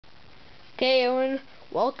Okay, everyone,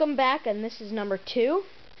 welcome back, and this is number 2,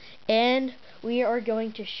 and we are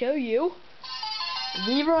going to show you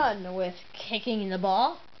the run with kicking the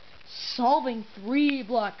ball, solving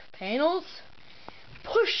 3-block panels,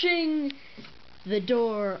 pushing the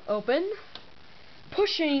door open,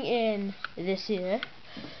 pushing in this here,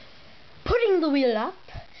 putting the wheel up,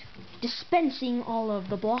 dispensing all of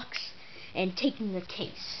the blocks, and taking the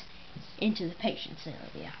case into the patient's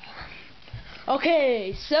area.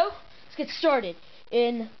 Okay, so let's get started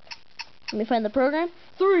in, let me find the program.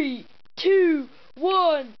 3, 2,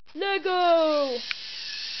 1, let go!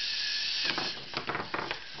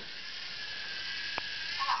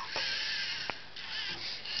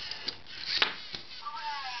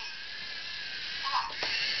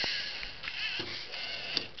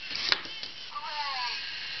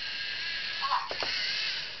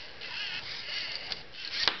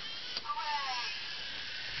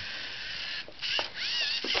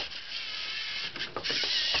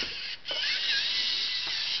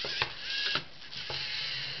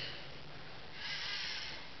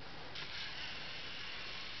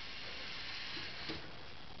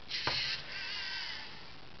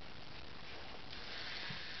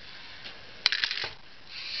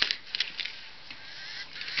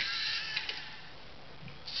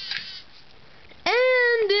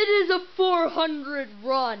 It is a 400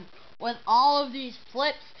 run with all of these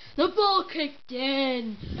flips. The ball kicked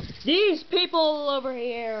in. These people over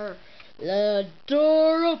here. The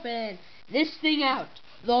door open. This thing out.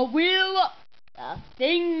 The wheel up. The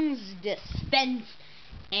things dispensed.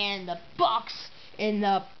 And the box in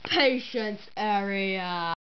the patient's area.